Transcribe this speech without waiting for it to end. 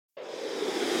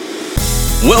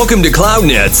Welcome to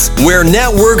CloudNets, where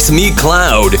networks meet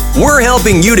cloud. We're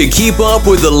helping you to keep up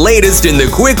with the latest in the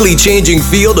quickly changing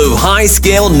field of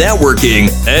high-scale networking.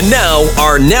 And now,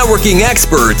 our networking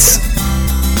experts.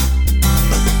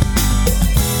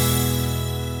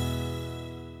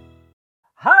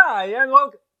 Hi, and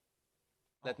welcome.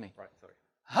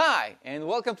 Hi, and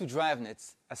welcome to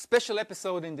DriveNets, a special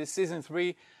episode in this season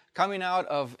 3 coming out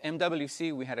of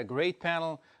MWC. We had a great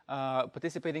panel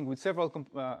participating with several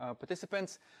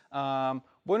participants.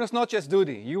 Buenos noches,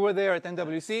 Dudi. You were there at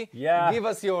MWC. Yeah. Give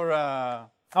us your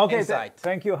insight.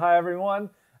 Thank you. Hi, everyone.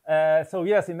 So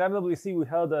yes, in MWC we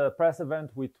held a press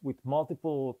event with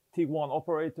multiple T1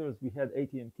 operators. We had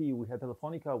AT&T, we had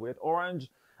Telefonica, we had Orange,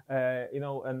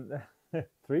 and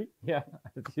 3, yeah,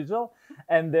 as usual.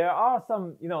 And there are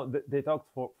some, they talked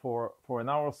for an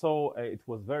hour or so. It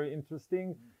was very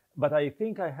interesting. But I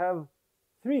think I have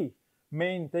 3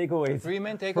 main takeaways. 3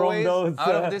 main takeaways from those,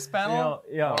 out of this panel?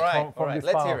 Yeah. All right. Let's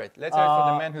panel. hear it. Let's hear it from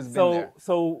the man who's been there.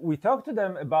 So we talked to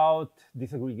them about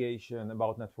disaggregation,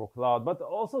 about network cloud, but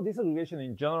also disaggregation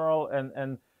in general.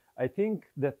 And I think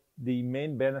that the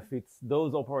main benefits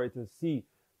those operators see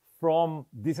from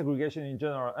disaggregation in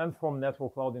general and from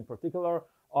network cloud in particular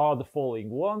are the following.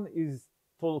 One is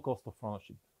total cost of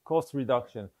ownership, cost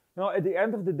reduction. At the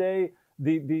end of the day,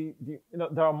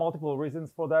 there are multiple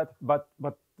reasons for that, but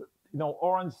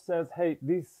Orange says, hey,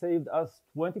 this saved us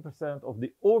 20% of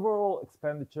the overall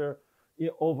expenditure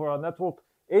over our network.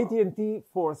 AT&T,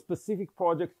 for a specific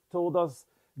project, told us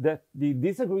that the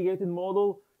disaggregated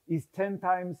model is 10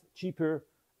 times cheaper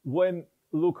when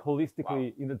look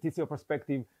holistically in the TCO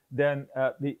perspective than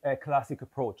the classic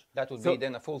approach. That would be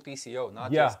then a full TCO,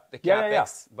 not Yeah. just the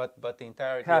CapEx, Yeah. but the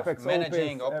entirety CapEx, of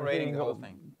managing, OpEx, operating the whole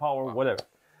thing. Power, whatever.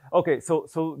 Okay,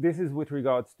 so this is with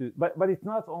regards to, but it's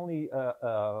not only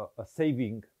a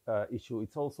saving issue,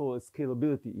 it's also a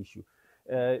scalability issue.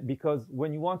 Because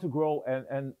when you want to grow,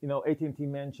 and AT&T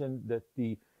mentioned that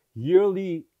the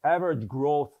yearly average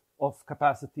growth of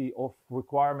capacity of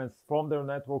requirements from their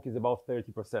network is about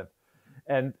 30%.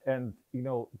 And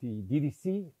the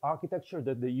DDC architecture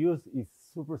that they use is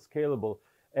super scalable.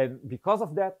 And because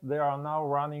of that, they are now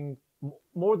running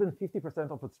more than 50%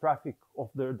 of its traffic,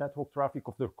 of their network traffic,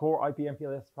 of their core IP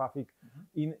MPLS traffic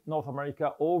in North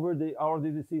America over our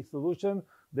DDC solution.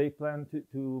 They plan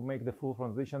to make the full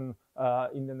transition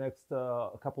in the next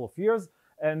couple of years.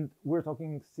 And we're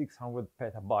talking 600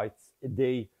 petabytes a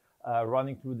day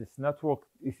running through this network.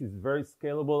 This is very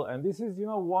scalable. And this is,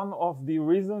 one of the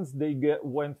reasons they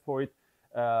went for it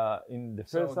in the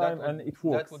first time, and it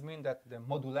works. That would mean that the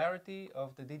modularity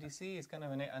of the DDC is kind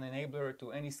of an enabler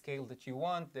to any scale that you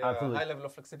want. The high level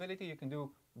of flexibility, you can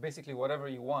do basically whatever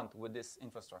you want with this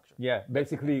infrastructure. Yeah,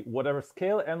 basically whatever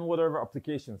scale and whatever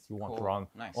applications you want to run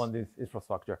on this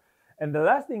infrastructure. And the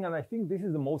last thing, and I think this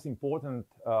is the most important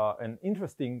and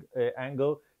interesting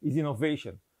angle, is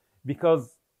innovation.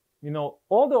 Because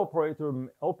all the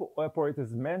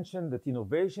operators mentioned that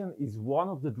innovation is one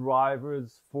of the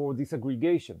drivers for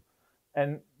disaggregation.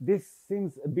 And this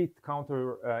seems a bit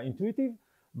counterintuitive,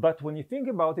 but when you think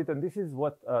about it, and this is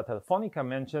what Telefonica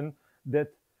mentioned, that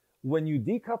when you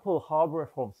decouple hardware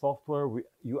from software,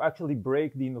 you actually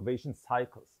break the innovation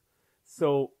cycles.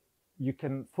 So you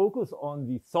can focus on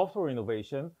the software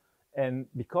innovation. And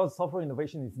because software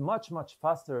innovation is much, much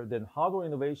faster than hardware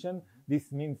innovation,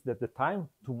 this means that the time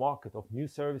to market of new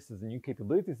services and new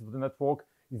capabilities of the network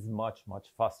is much,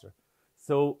 much faster.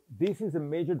 So this is a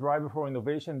major driver for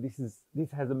innovation.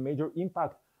 This has a major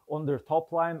impact on their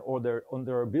top line, or on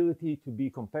their ability to be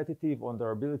competitive, on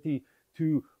their ability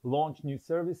to launch new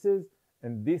services.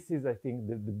 And this is, I think,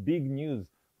 the big news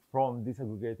from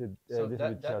disaggregated. So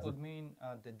that would mean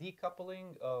the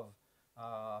decoupling of,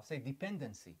 say,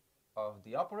 dependency of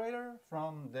the operator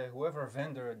from the whoever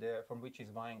vendor from which is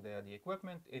buying the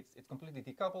equipment. It's completely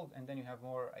decoupled, and then you have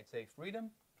more, I'd say,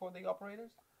 freedom for the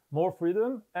operators. More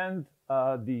freedom, and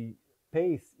the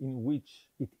pace in which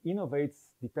it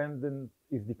innovates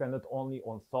is dependent only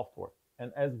on software.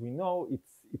 And as we know,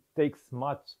 it takes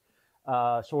much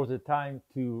shorter time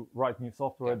to write new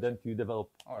software than to develop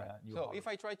new hardware. If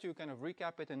I try to kind of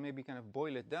recap it and maybe kind of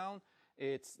boil it down,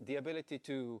 it's the ability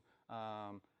to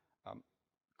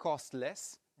cost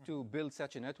less to build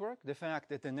such a network, the fact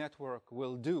that the network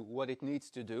will do what it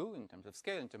needs to do in terms of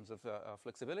scale, in terms of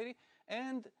flexibility,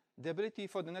 and the ability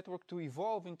for the network to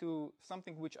evolve into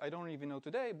something which I don't even know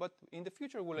today, but in the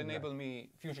future will enable me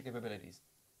future capabilities.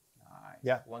 Nice.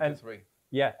 Yeah. 1, 2, 3.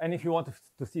 Yeah, and if you want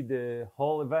to see the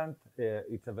whole event,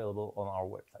 it's available on our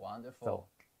website. Wonderful.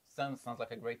 Sounds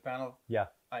like a great panel. Yeah.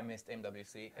 I missed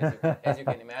MWC, as you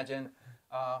can imagine.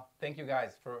 Thank you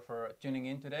guys for tuning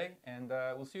in today, and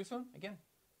we'll see you soon again.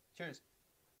 Cheers.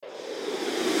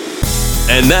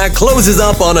 And that closes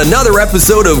up on another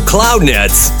episode of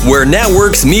CloudNets, where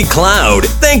networks meet cloud.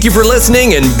 Thank you for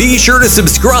listening, and be sure to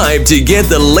subscribe to get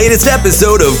the latest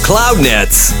episode of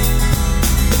CloudNets.